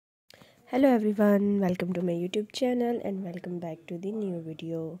Hello everyone, welcome to my YouTube channel and welcome back to the new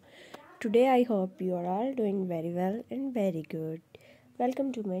video. Today I hope you are all doing very well and very good.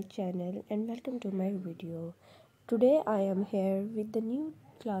 Welcome to my channel and welcome to my video. Today I am here with the new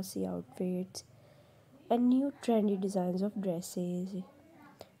classy outfits and new trendy designs of dresses.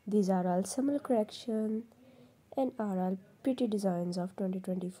 These are all summer collection and are all pretty designs of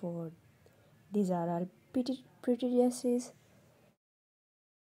 2024. These are all pretty dresses.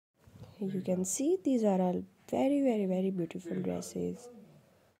 You can see these are all very beautiful dresses.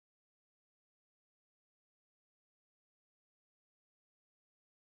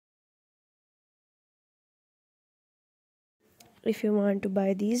 If you want to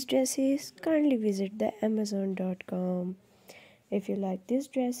buy these dresses, kindly visit the amazon.com. If you like these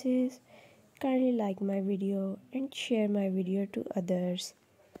dresses, kindly like my video and share my video to others.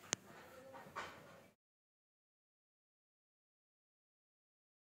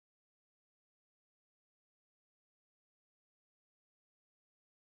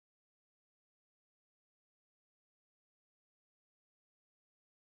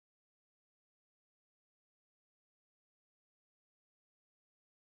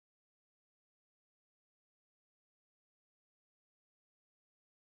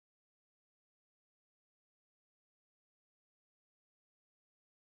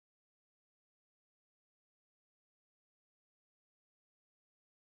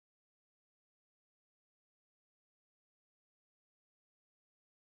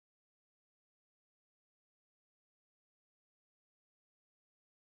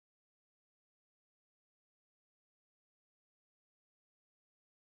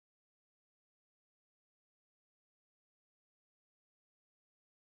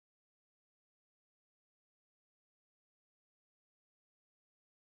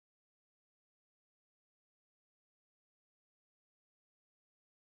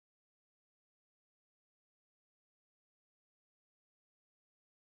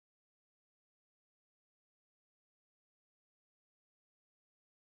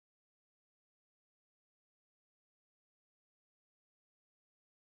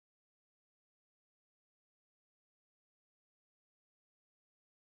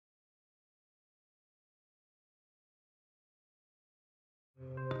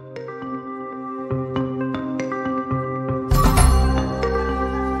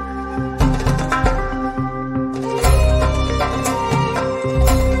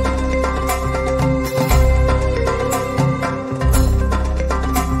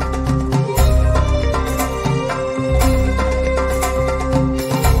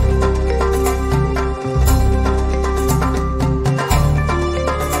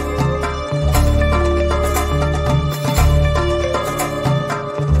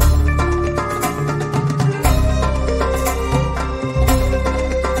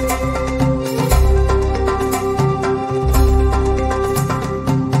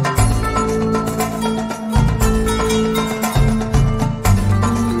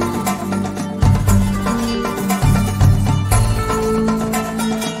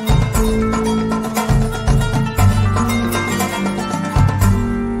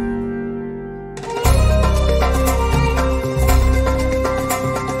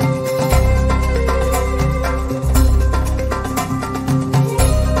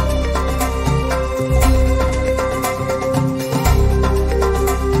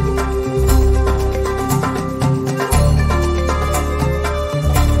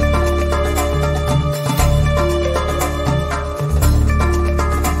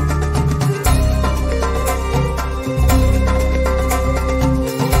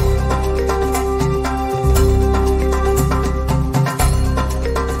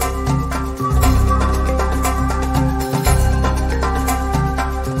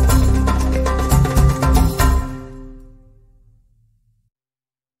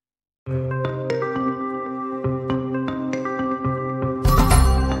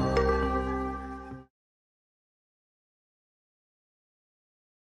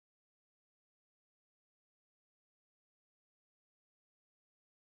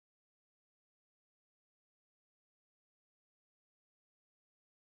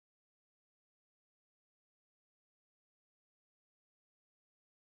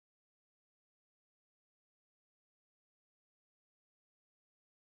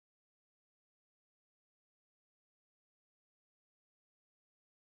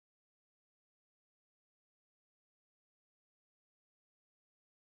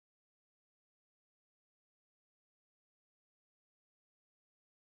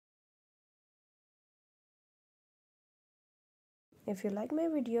 If you like my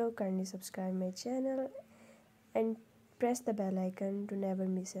video, kindly subscribe my channel and press the bell icon to never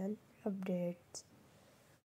miss an updates.